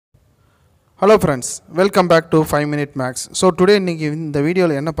Hello friends, welcome back to 5 Minute Max. So today in the video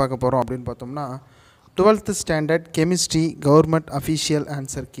என்ன பார்க்க போறோம் அப்படினு பார்த்தோம்னா 12th standard chemistry government official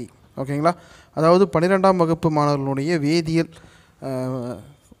answer key. ஓகேங்களா? அதாவது 12ஆம் வகுப்பு மாணவர்களுடைய வேதியியல்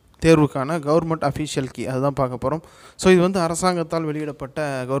தேர்வுக்கான கவர்மெண்ட் அஃபிஷியல் கீ அதுதான் பார்க்க போகிறோம். ஸோ இது வந்து அரசாங்கத்தால் வெளியிடப்பட்ட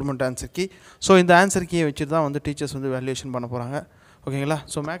கவர்மெண்ட் ஆன்சர் கீ. ஸோ இந்த ஆன்சர் கீயை வச்சுட்டு தான் வந்து டீச்சர்ஸ் வந்து வேல்யூவேஷன் பண்ண போகிறாங்க. ஓகேங்களா?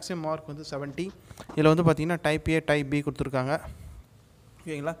 ஸோ மேக்ஸிமம் மார்க் வந்து 70. இதில் வந்து பார்த்திங்கன்னா டைப் ஏ டைப் பி கொடுத்துருக்காங்க.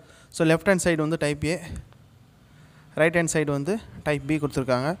 ஓகேங்களா? ஸோ லெஃப்ட் ஹேண்ட் சைடு வந்து type A, right hand side வந்து டைப் பி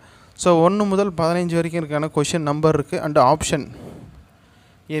கொடுத்துருக்காங்க. ஸோ 1 முதல் 15 வரைக்கும் இருக்கான கொஷின் நம்பர் இருக்குது அண்ட் ஆப்ஷன்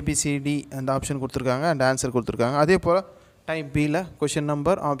ஏபிசிடி அந்த ஆப்ஷன் கொடுத்துருக்காங்க அண்ட் ஆன்சர் கொடுத்துருக்காங்க. அதே போல் டைப் பியில் கொஷின்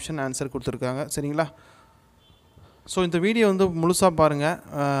நம்பர் ஆப்ஷன் ஆன்சர் கொடுத்துருக்காங்க. சரிங்களா? ஸோ இந்த வீடியோ வந்து முழுசாக பாருங்கள்.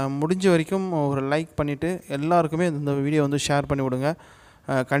 முடிஞ்ச வரைக்கும் ஒரு லைக் பண்ணிவிட்டு எல்லாருக்குமே இந்த வீடியோ வந்து ஷேர் பண்ணி விடுங்க.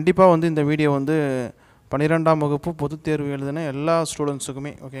 கண்டிப்பாக வந்து இந்த வீடியோ வந்து 12ஆம் வகுப்பு பொதுத் தேர்வு எழுதின எல்லா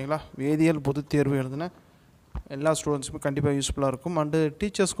ஸ்டூடெண்ட்ஸுக்குமே, ஓகேங்களா, வேதியியல் பொதுத் தேர்வு எழுதின எல்லா ஸ்டூடெண்ட்ஸுக்குமே கண்டிப்பாக யூஸ்ஃபுல்லாக இருக்கும். அண்டு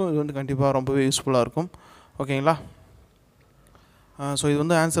டீச்சர்ஸ்க்கும் இது வந்து கண்டிப்பாக ரொம்பவே யூஸ்ஃபுல்லாக இருக்கும். ஓகேங்களா? ஸோ இது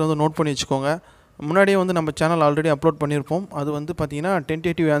வந்து ஆன்சர் வந்து நோட் பண்ணி வச்சுக்கோங்க. முன்னாடியே வந்து நம்ம சேனல் ஆல்ரெடி அப்லோட் பண்ணியிருப்போம். அது வந்து பார்த்திங்கன்னா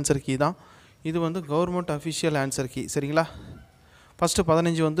டென்டேட்டிவ் ஆன்சர் கீ தான். இது வந்து கவர்மெண்ட் அஃபிஷியல் ஆன்சர் கீ. சரிங்களா? ஃபஸ்ட்டு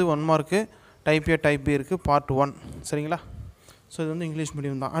 15 வந்து 1 mark, type A type B இருக்குது, பார்ட் 1. சரிங்களா? ஸோ இது வந்து இங்கிலீஷ்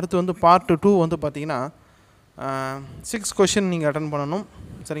மீடியம் தான். அடுத்து வந்து பார்ட் 2 வந்து பார்த்திங்கன்னா 6 கொஷின் நீங்கள் அட்டன் பண்ணணும்.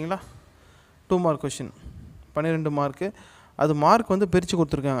 சரிங்களா? 2 மார்க் கொஷின் 12 மார்க்கு. அது மார்க் வந்து பிரித்து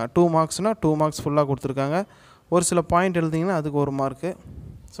கொடுத்துருக்காங்க. 2 மார்க்ஸ்னால் 2 மார்க்ஸ் ஃபுல்லாக கொடுத்துருக்காங்க. ஒரு சில பாயிண்ட் எழுதிங்கன்னா அதுக்கு 1 மார்க்கு.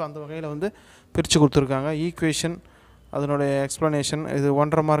 ஸோ அந்த வகையில் வந்து பிரித்து கொடுத்துருக்காங்க. ஈக்குவேஷன் அதனுடைய எக்ஸ்ப்ளனேஷன் இது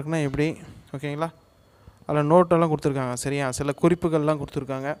 1.5 மார்க்னால் எப்படி, ஓகேங்களா? அதில் நோட்டெல்லாம் கொடுத்துருக்காங்க. சரியா? சில குறிப்புகள்லாம்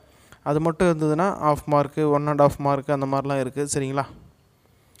கொடுத்துருக்காங்க. அது மட்டும் இருந்ததுன்னா ஆஃப் மார்க்கு, 1.5 மார்க்கு அந்த மாதிரிலாம் இருக்குது. சரிங்களா?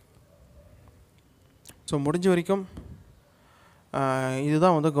 ஸோ முடிஞ்ச வரைக்கும்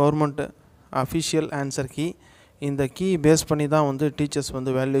இதுதான் வந்து கவர்மெண்ட் அஃபிஷியல் ஆன்சர் கீ. இந்த கீ பேஸ் பண்ணி தான் வந்து டீச்சர்ஸ்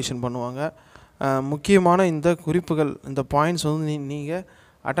வந்து வேல்யூவேஷன் பண்ணுவாங்க. முக்கியமான இந்த குறிப்புகள், இந்த பாயிண்ட்ஸ் வந்து நீங்கள்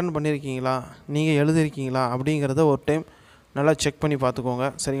அட்டன் பண்ணியிருக்கீங்களா, நீங்கள் எழுதியிருக்கீங்களா அப்படிங்கிறத ஒரு டைம் நல்லா செக் பண்ணி பார்த்துக்கோங்க.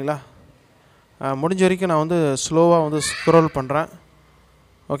 சரிங்களா? முடிஞ்ச வரைக்கும் நான் வந்து ஸ்லோவாக வந்து ஸ்க்ரோல் பண்ணுறேன்.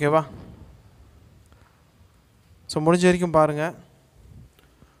 ஓகேவா? ஸோ முடிஞ்ச வரைக்கும் பாருங்கள்,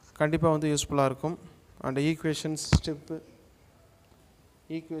 கண்டிப்பாக வந்து யூஸ்ஃபுல்லாக இருக்கும். And equations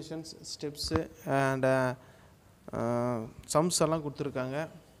steps and sums எல்லாம் கொடுத்துருக்காங்க.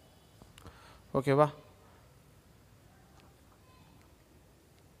 ஓகேவா?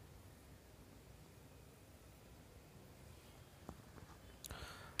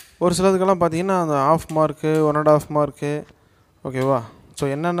 ஒரு சிலதுக்கெல்லாம் பார்த்தீங்கன்னா அந்த ஆஃப் மார்க்கு, 1.5 மார்க்கு. ஓகேவா? ஸோ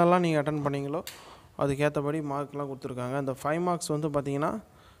என்னென்னலாம் நீங்கள் அட்டன் பண்ணிங்களோ அதுக்கேற்றபடி மார்க்லாம் கொடுத்துருக்காங்க. இந்த 5 மார்க்ஸ் வந்து பார்த்திங்கன்னா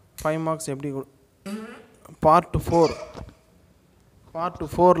 5 மார்க்ஸ் எப்படி பார்ட்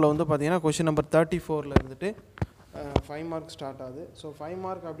 4ல் வந்து பார்த்திங்கன்னா கொஷின் நம்பர் 34ல் இருந்துட்டு 5 மார்க் ஸ்டார்ட் ஆகுது. ஸோ 5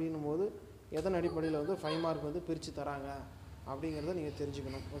 மார்க் அப்படின்னும் போது எதன் அடிப்படையில் வந்து 5 மார்க் வந்து பிரித்து தராங்க அப்படிங்கிறத நீங்கள்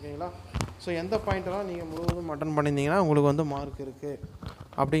தெரிஞ்சுக்கணும். ஓகேங்களா? ஸோ எந்த பாயிண்ட்டெல்லாம் நீங்கள் முழுவதும் அட்டன் பண்ணியிருந்தீங்கன்னா உங்களுக்கு வந்து மார்க் இருக்குது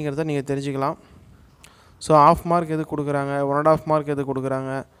அப்படிங்கிறத நீங்கள் தெரிஞ்சுக்கலாம். ஸோ ஆஃப் மார்க் எது கொடுக்குறாங்க, 1.5 மார்க் எது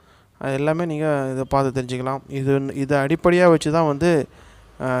கொடுக்குறாங்க, அது எல்லாமே நீங்கள் இதை பார்த்து தெரிஞ்சுக்கலாம். இதை அடிப்படையாக வச்சு தான் வந்து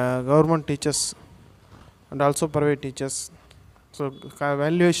government teachers and also private teachers, so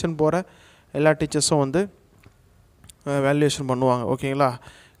valuation போகிற எல்லா டீச்சர்ஸும் வந்து வேல்யூவேஷன் பண்ணுவாங்க. ஓகேங்களா?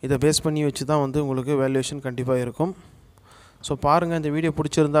 இதை பேஸ் பண்ணி வச்சு தான் வந்து உங்களுக்கு வேல்யூவேஷன் கண்டிப்பாக இருக்கும். ஸோ பாருங்கள், இந்த வீடியோ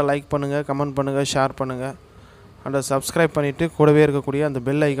பிடிச்சிருந்தால் லைக் பண்ணுங்கள், கமெண்ட் பண்ணுங்கள், ஷேர் பண்ணுங்கள் அண்ட் சப்ஸ்கிரைப் பண்ணிவிட்டு கூடவே இருக்கக்கூடிய அந்த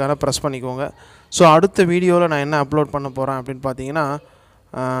பெல் ஐக்கானை ப்ரெஸ் பண்ணிக்கோங்க. ஸோ அடுத்த வீடியோவில் நான் என்ன அப்லோட் பண்ண போகிறேன் அப்படின்னு பார்த்தீங்கன்னா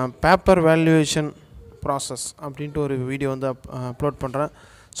பேப்பர் வேல்யூவேஷன் ப்ராசஸ் அப்படின்ட்டு ஒரு வீடியோ வந்து அப்லோட் பண்ணுறேன்.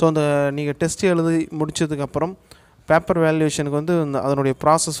 ஸோ அந்த நீங்கள் டெஸ்ட் எழுதி முடித்ததுக்கப்புறம் பேப்பர் வேல்யூவேஷனுக்கு வந்து அதனுடைய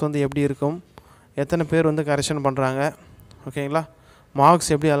ப்ராசஸ் வந்து எப்படி இருக்கும், எத்தனை பேர் வந்து கரெக்ஷன் பண்ணுறாங்க, ஓகேங்களா,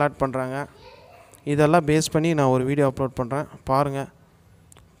 மார்க்ஸ் எப்படி அலாட் பண்ணுறாங்க, இதெல்லாம் பேஸ் பண்ணி நான் ஒரு வீடியோ அப்லோட் பண்ணுறேன். பாருங்கள்.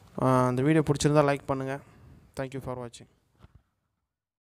 அந்த வீடியோ பிடிச்சிருந்தால் லைக் பண்ணுங்கள். தேங்க்யூ ஃபார் வாட்சிங்.